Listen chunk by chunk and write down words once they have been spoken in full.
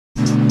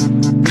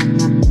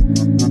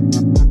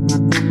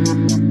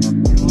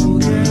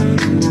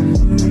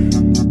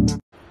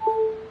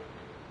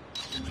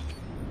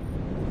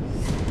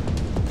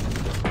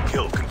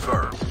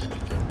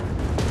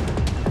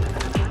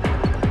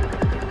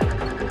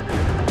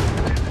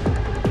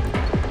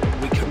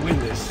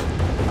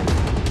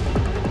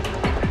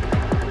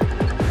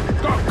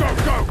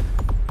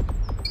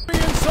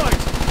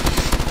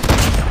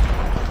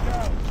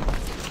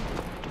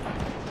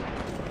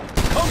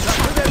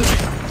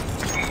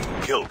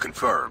Kill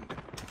confirmed.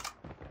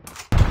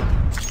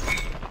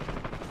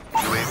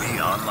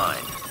 UAV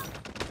online.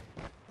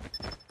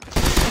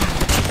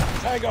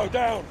 Tango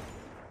down.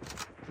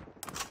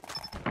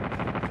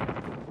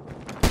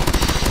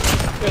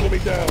 Enemy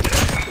down.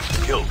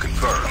 Kill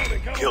confirmed.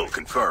 Kill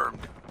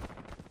confirmed.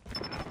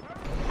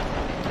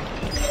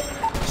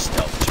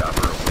 Stealth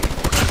chopper awaiting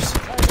orders.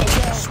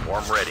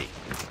 Swarm ready.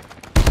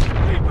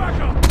 Need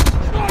backup.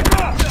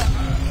 Sniper!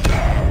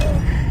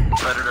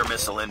 Predator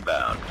missile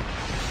inbound.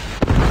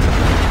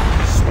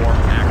 Swarm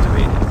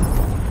activated.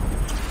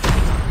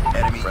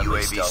 Enemy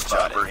UAV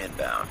chopper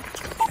inbound.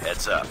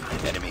 Heads up.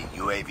 Enemy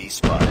UAV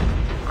spotted.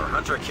 Our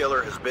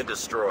hunter-killer has been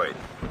destroyed.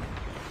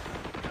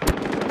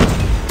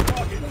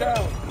 Target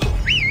down.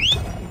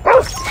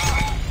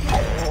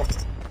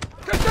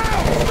 Get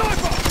down!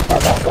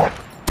 Sniper!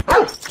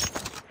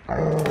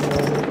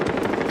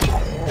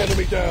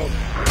 Enemy down.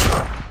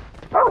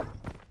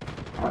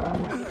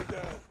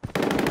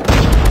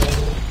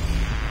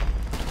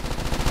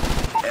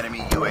 Enemy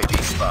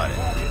UAV spotted.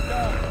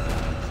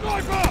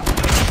 Sniper!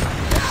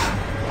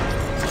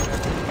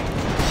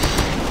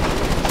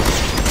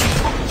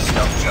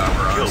 Stealth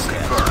chopper on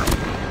confirmed.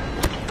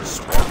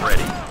 Swarm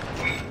ready.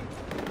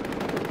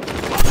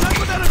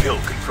 Kill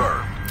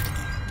confirmed.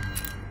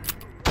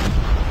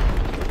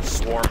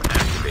 Swarm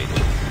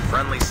activated.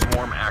 Friendly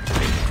swarm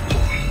activated.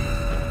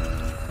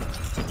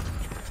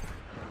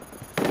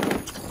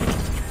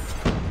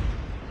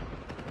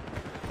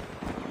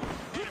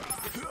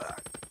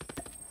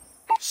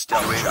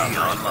 Stealth chopper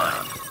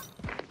online.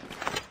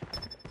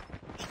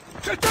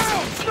 Get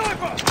down!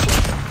 Sniper!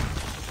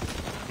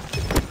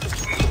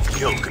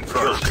 Kill confirmed.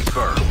 Kill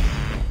confirmed.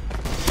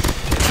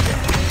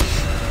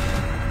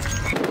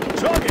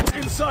 Targets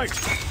in sight!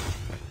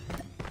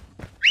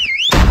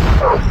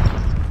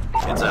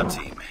 Heads up,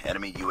 team.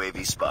 Enemy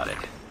UAV spotted.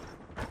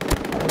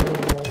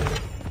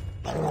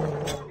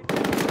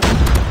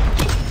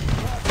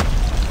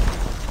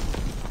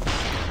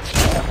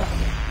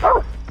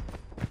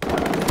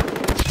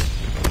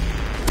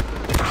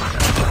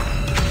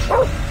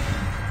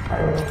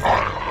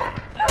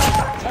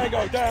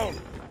 Tango down!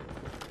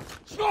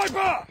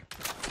 Sniper!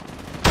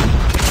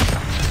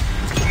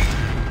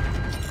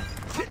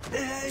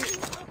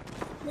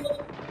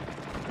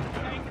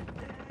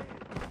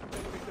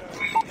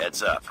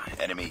 Heads up.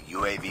 Enemy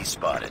UAV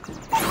spotted.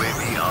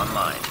 UAV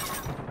online.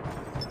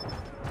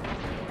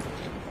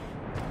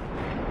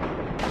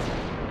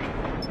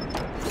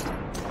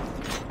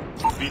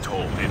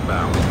 VTOL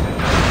inbound.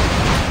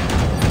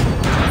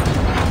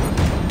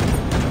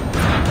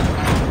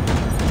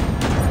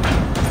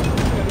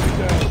 Enemy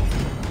down.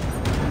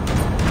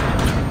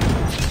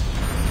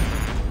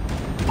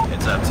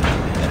 Heads up, team.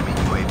 Enemy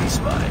UAV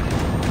spotted.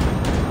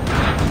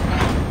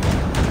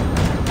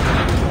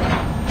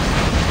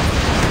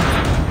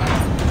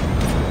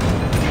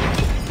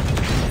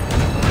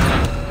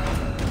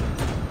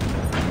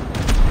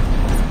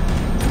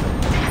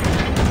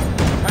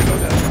 Tango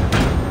down.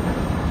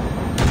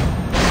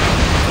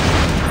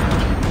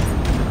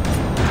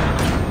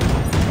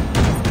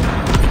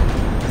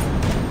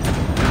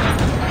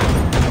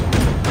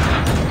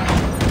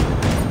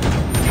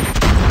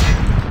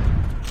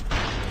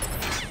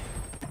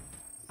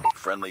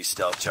 Friendly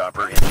stealth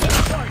chopper inbound.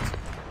 Sight!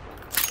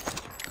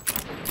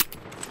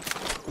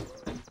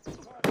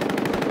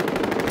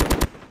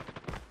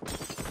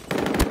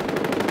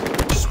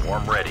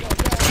 Swarm ready.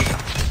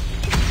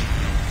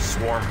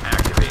 Swarm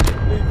activated.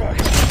 Need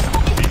backup.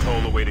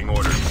 VTOL awaiting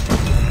orders.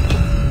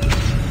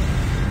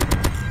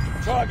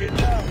 Target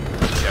down.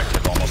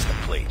 Objective almost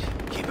complete.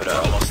 Keep it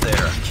up. Almost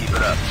there. Keep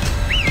it up.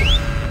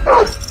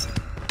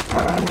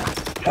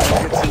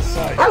 Targets in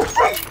sight.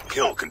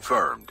 Kill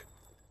confirmed.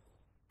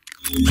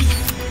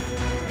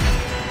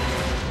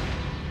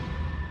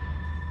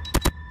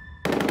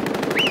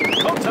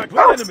 Contact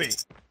with enemy.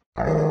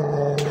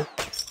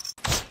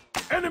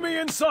 Enemy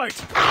in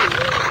sight.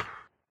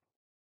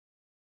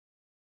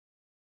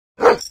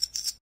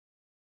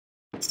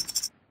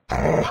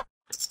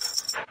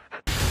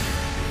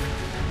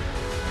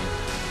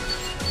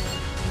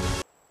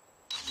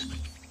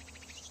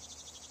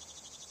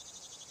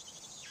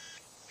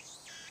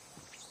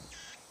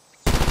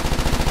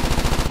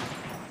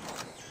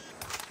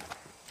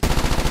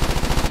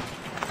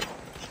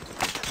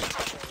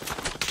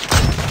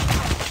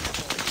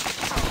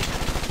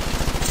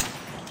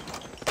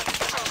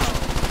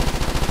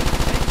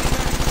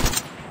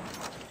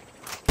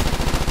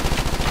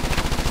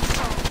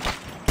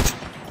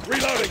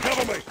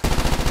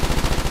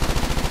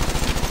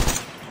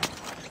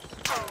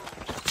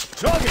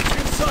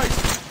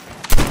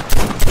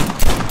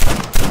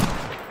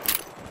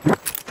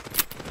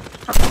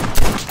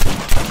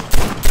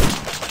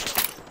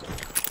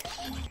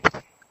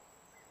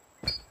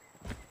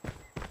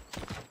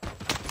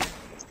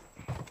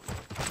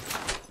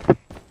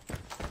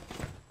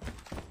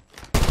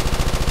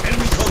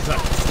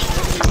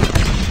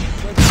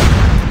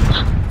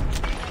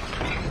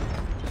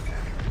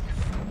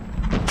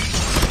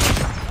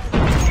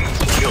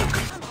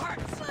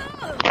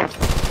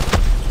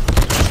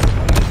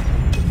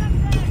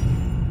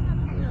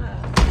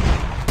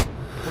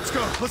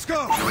 Let's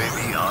go!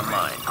 UAV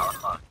online.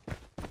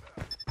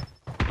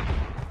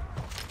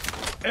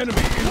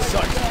 Enemy in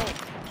sight!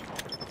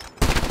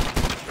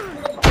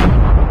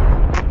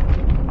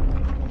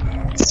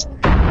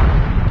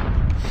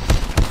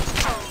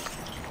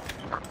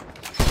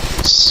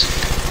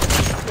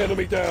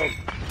 Enemy down!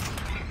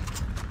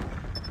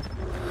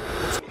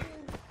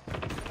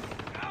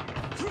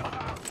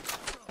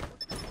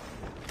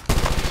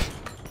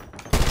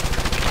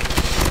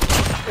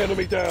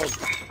 Enemy down!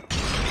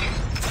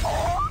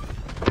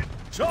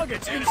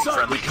 Targets inside!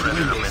 Friendly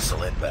Predator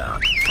missile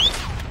inbound.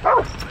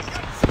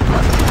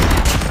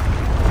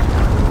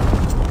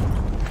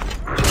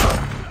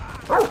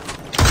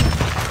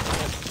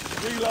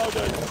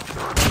 Reloading!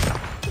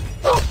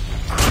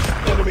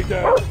 Enemy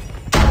down!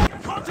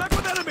 Contact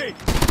with enemy!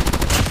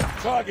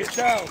 Target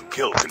down!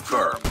 Kill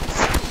confirmed.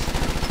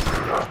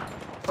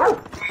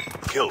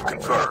 Kill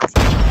confirmed.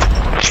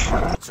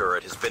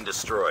 Turret has been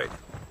destroyed.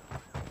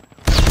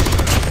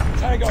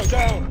 Tango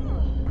down!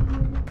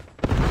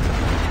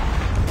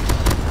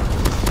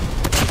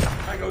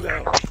 Tango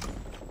down!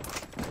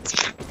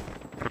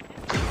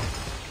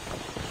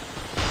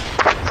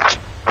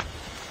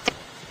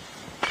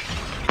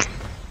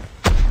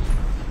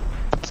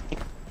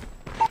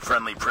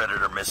 Friendly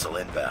Predator missile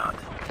inbound.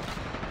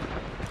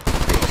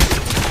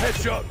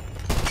 Headshot!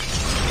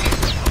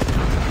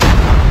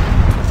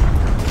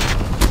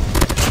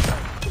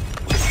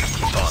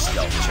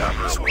 Stealth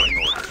chopper awaiting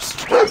orders.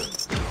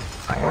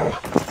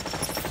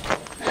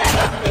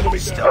 Enemy down!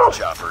 Stealth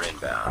chopper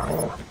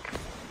inbound.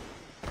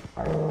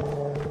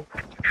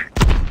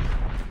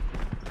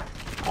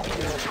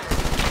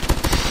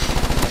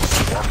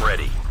 Swarm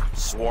ready.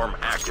 Swarm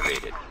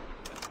activated.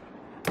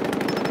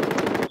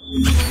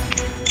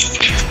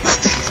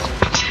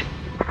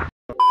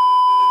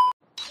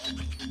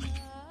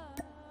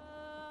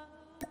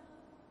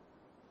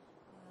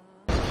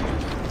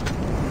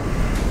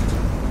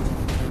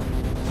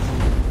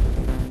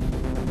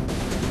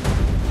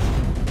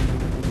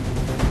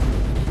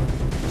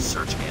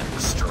 Search and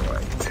destroy.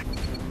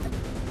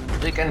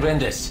 We can win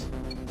this.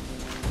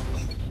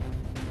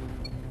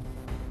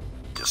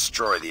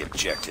 Destroy the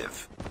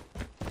objective.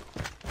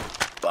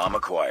 Bomb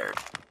acquired.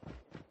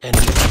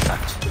 Enemy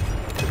contact.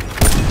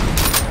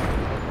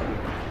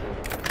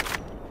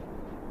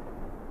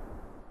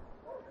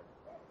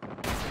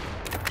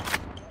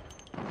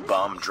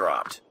 Bomb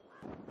dropped.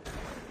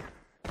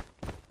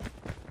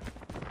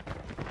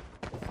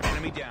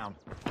 Enemy down.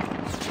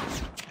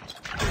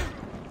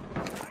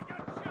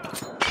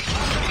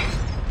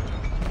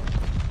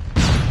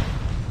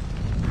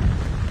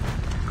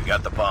 We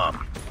got the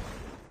bomb.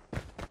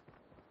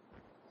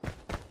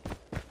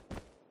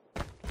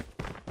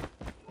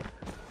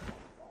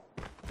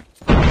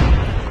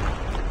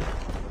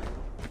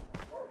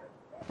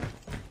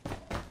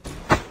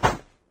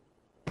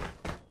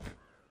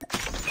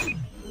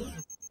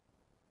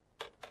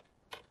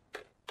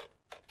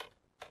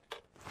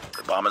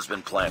 The bomb has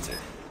been planted.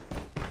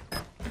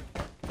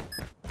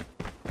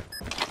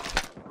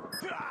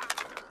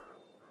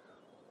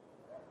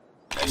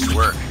 Nice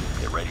work.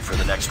 Get ready for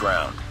the next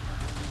round.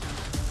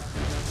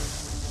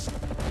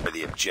 For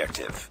the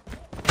objective.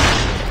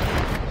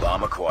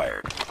 Bomb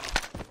acquired.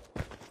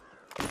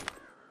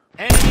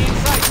 Enemy in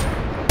sight.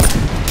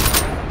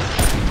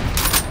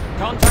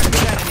 Contact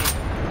with enemy.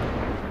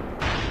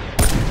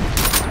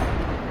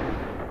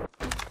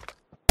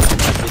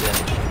 Contact with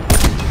enemy.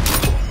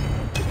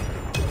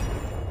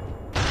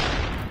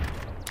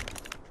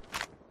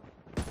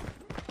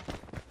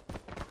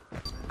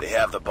 They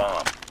have the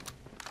bomb.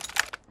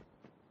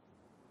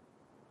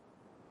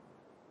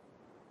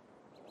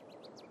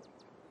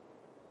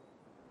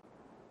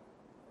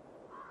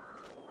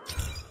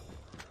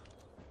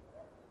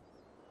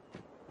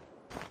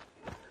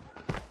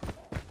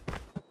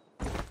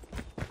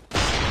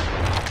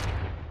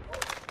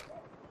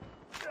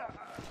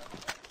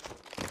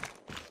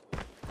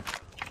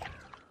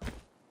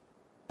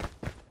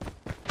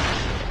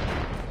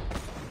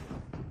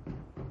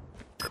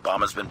 The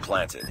bomb has been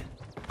planted.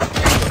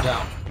 Go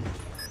down.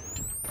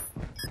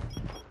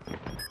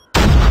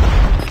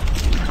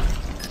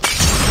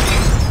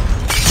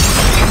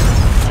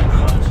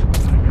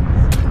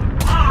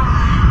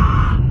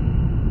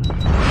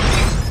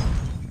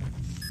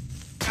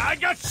 I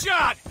got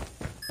shot!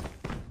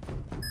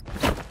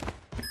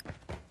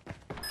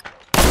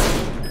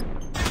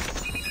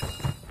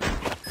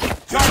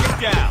 Target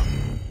down.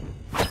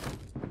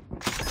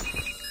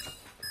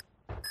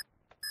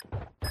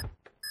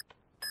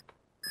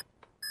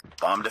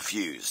 Bomb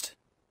defused.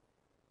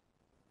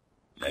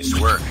 Nice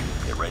work.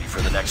 Get ready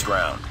for the next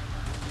round.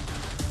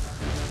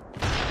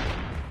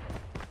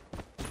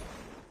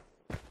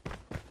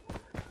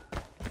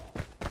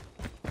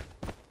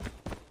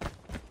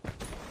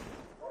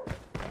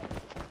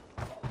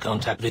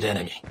 Contact with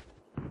enemy.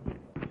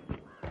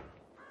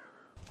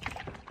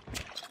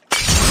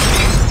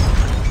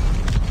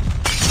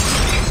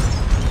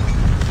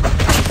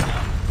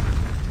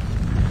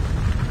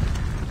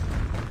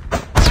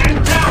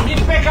 Stand down.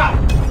 Need backup.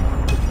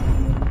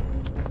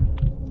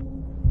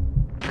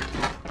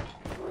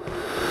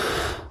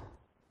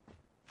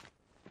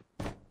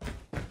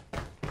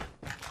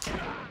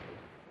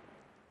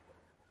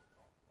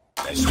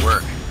 Nice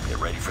work. Get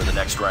ready for the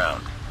next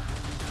round.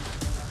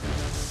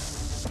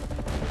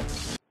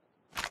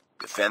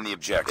 Defend the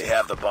objective. They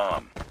have the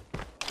bomb.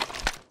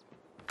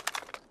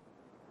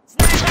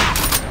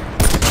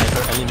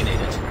 Sniper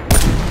eliminated.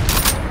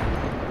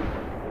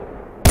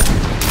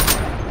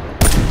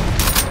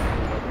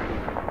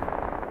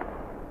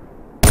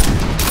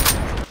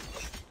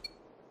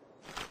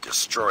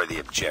 Destroy the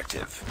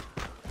objective.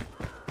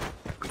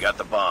 We got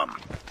the bomb.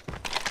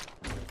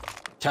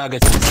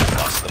 Targets inside.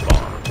 Lost the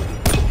bomb.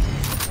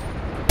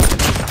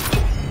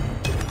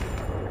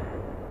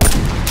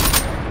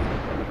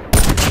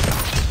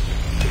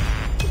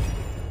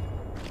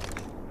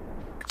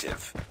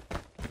 Active.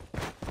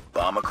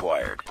 Bomb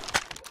acquired.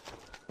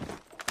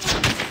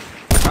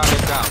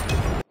 Target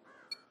down.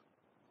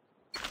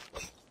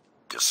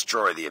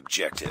 Destroy the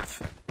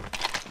objective.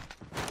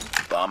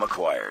 Bomb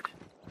acquired.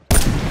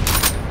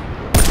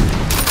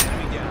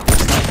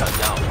 Sniper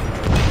down.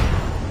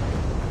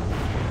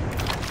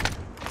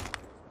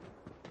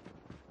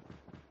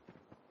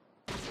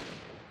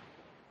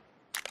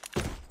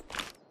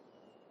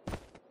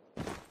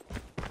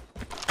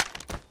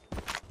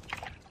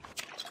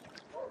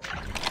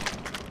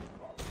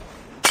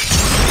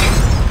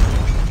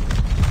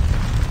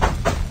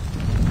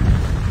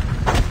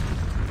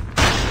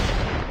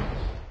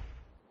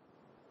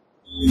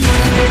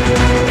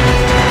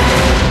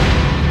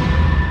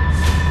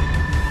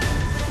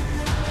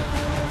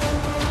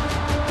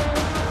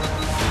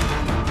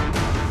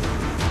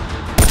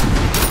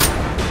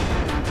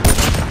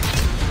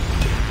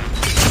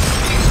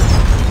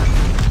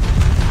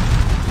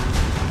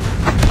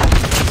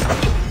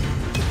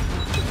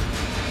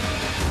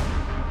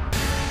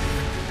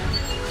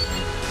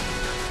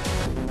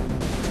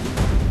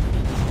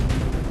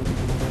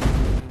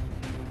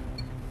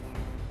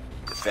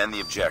 Defend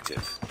the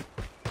objective.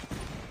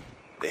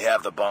 They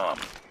have the bomb.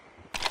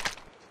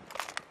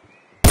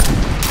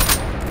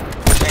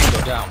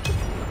 Tango down.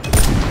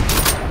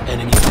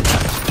 Enemy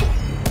contact.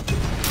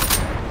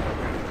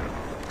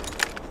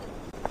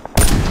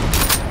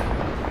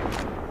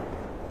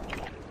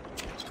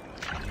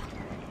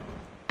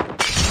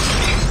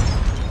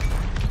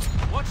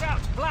 Watch out!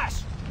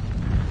 Flash!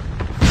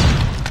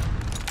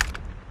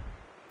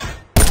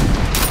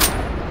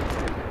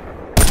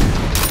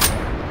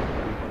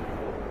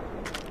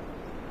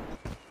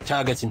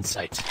 Targets in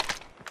sight.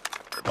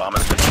 The bomb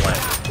has been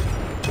planted.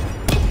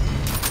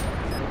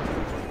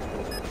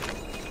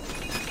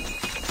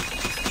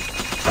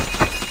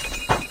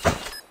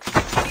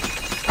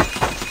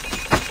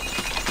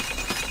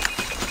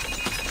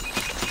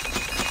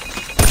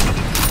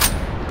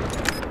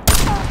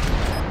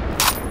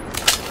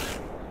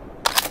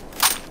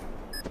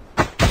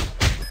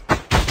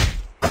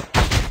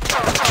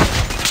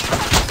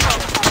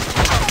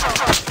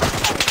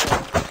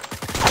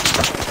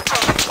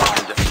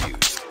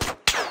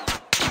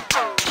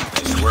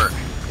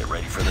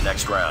 For the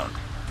next round.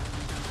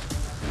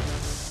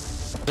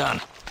 Done.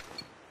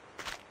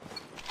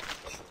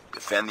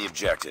 Defend the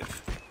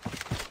objective.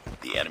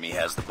 The enemy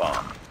has the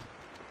bomb.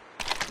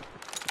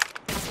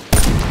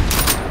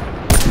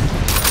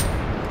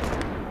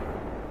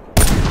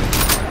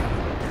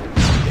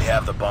 They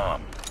have the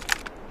bomb.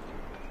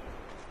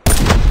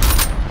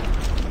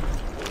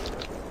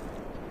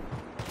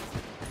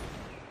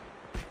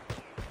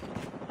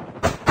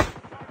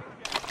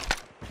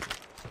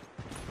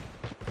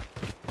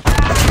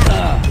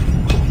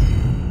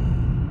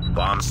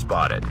 Bomb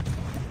spotted.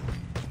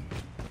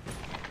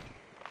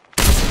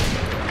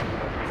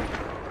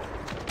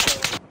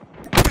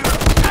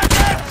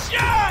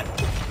 Shot!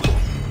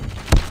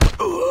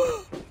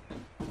 Bomb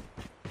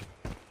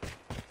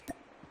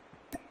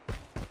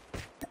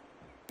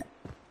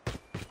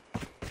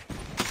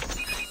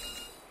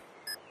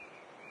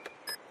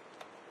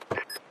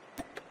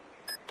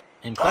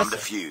Impressive.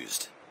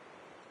 defused.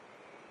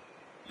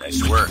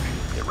 Nice work.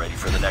 Get ready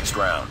for the next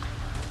round.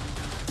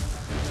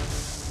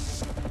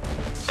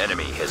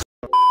 Enemy has